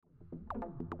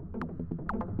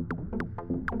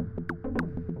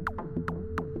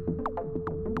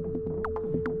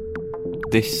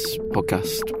This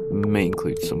podcast may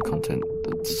include some content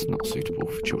that's not suitable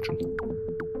for children.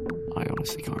 I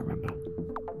honestly can't remember.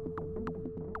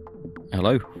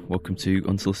 Hello, welcome to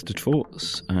Unsolicited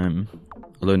Thoughts. I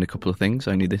learned a couple of things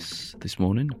only this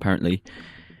morning. Apparently,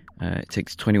 it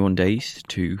takes 21 days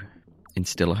to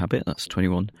instill a habit. That's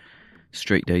 21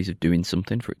 straight days of doing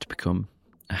something for it to become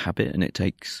a habit, and it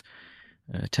takes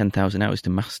 10,000 hours to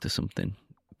master something.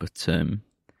 But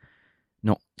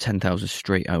not 10,000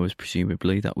 straight hours,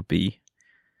 presumably. That would be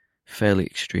fairly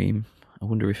extreme. I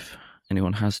wonder if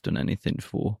anyone has done anything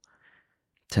for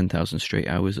 10,000 straight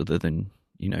hours other than,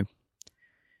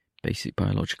 basic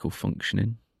biological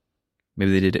functioning.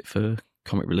 Maybe they did it for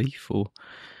comic relief or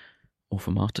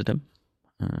for martyrdom.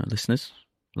 Listeners,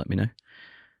 let me know.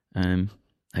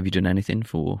 Have you done anything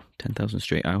for 10,000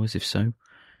 straight hours? If so,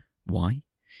 why?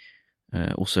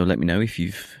 Also, let me know if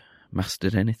you've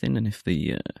mastered anything and if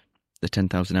the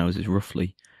 10,000 hours is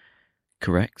roughly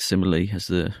correct. Similarly, has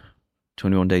the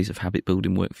 21 days of habit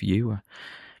building worked for you? I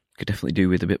could definitely do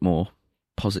with a bit more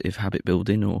positive habit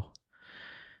building, or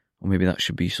maybe that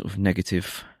should be sort of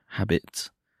negative habit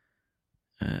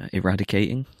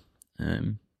eradicating.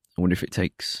 I wonder if it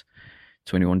takes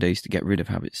 21 days to get rid of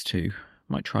habits too.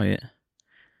 Might try it.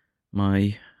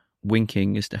 My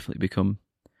winking has definitely become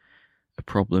a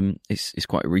problem. It's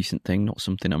quite a recent thing, not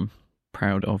something I'm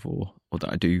proud of or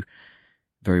that I do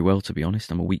very well, to be honest.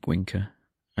 I'm a weak winker.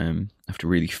 I have to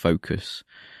really focus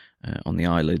on the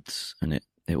eyelids, and it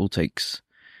all takes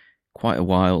quite a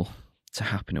while to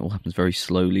happen. It all happens very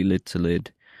slowly, lid to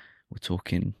lid. We're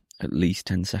talking at least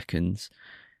 10 seconds.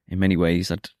 In many ways,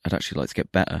 I'd actually like to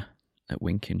get better at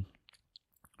winking.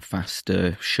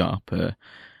 Faster, sharper,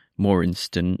 more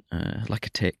instant, like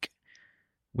a tick,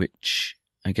 which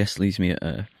I guess leaves me at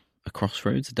a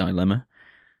crossroads, a dilemma.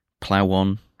 Plough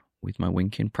on with my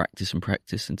winking, practice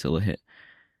until I hit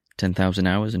 10,000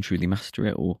 hours and truly master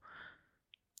it, or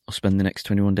I'll spend the next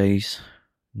 21 days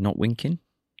not winking.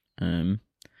 Not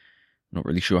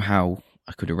really sure how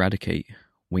I could eradicate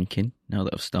winking now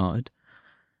that I've started.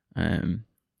 I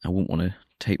wouldn't want to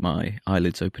take my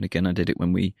eyelids open again. I did it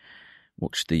when we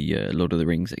watched the Lord of the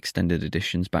Rings extended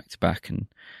editions back to back, and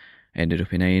I ended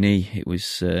up in A&E. It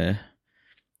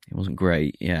wasn't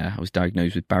great. Yeah, I was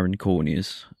diagnosed with Barron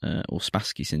corneas, or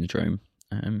Spassky syndrome,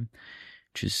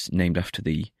 which is named after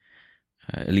the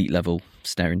elite level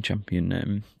staring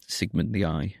champion Sigmund the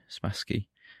Eye Spassky.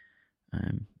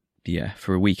 Yeah,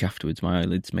 for a week afterwards, my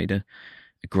eyelids made a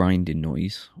grinding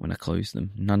noise when I closed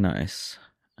them. Not nice.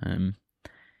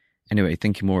 Anyway,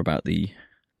 thinking more about the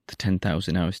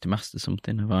 10,000 hours to master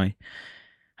something.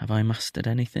 Have I mastered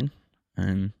anything?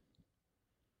 I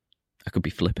could be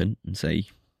flippant and say,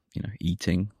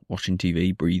 eating, watching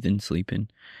TV, breathing, sleeping,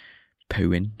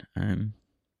 pooing.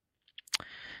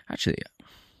 Actually,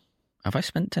 have I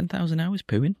spent 10,000 hours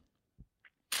pooing?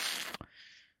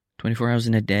 24 hours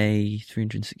in a day,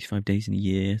 365 days in a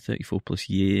year, 34 plus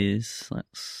years.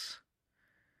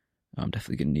 I'm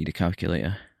definitely going to need a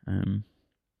calculator.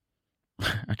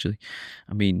 Actually,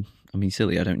 I mean,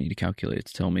 silly, I don't need a calculator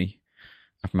to tell me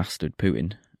I've mastered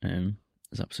pooing.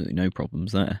 There's absolutely no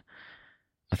problems there.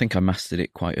 I think I mastered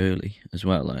it quite early as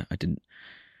well. I didn't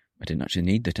actually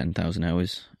need the 10,000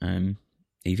 hours.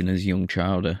 Even as a young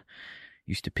child, I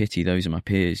used to pity those of my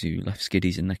peers who left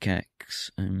skiddies in their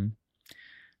kecks.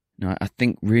 I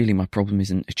think really my problem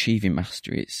isn't achieving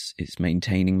mastery, it's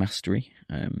maintaining mastery.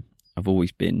 I've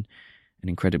always been an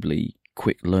incredibly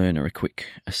quick learner, a quick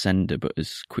ascender, but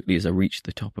as quickly as I reach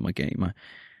the top of my game, I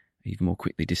even more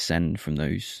quickly descend from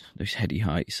those heady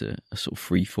heights, a sort of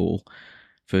free fall.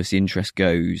 First the interest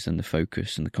goes, then the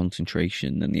focus and the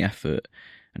concentration, then the effort,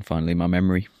 and finally my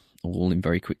memory, all in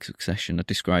very quick succession. I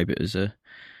describe it as a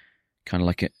kind of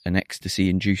like an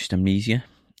ecstasy-induced amnesia.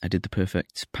 I did the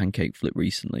perfect pancake flip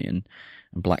recently and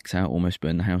blacked out, almost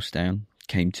burned the house down.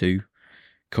 Came to,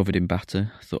 covered in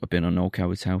batter. Thought I'd been on Noel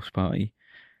Coward's house party.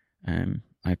 I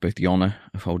had both the honour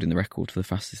of holding the record for the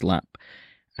fastest lap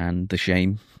and the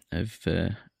shame of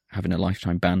having a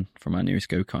lifetime ban from our nearest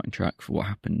go-karting track for what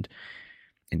happened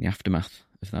in the aftermath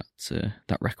of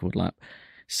that record lap.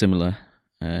 Similar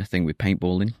thing with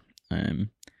paintballing,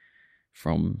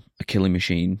 from a killing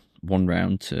machine one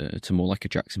round to more like a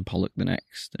Jackson Pollock the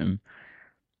next.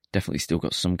 Definitely still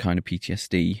got some kind of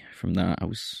PTSD from that. I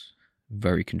was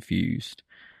very confused.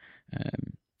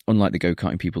 Unlike the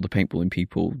go-karting people, the paintballing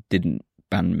people didn't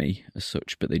ban me as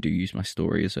such, but they do use my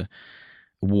story as a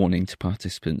warning to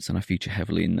participants, and I feature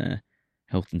heavily in their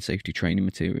health and safety training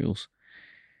materials.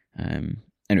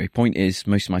 Anyway, point is,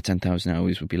 most of my 10,000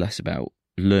 hours would be less about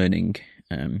learning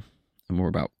and more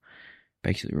about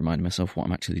basically reminding myself what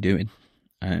I'm actually doing.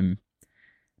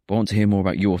 But I want to hear more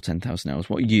about your 10,000 hours.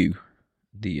 What are you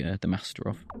the master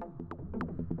of?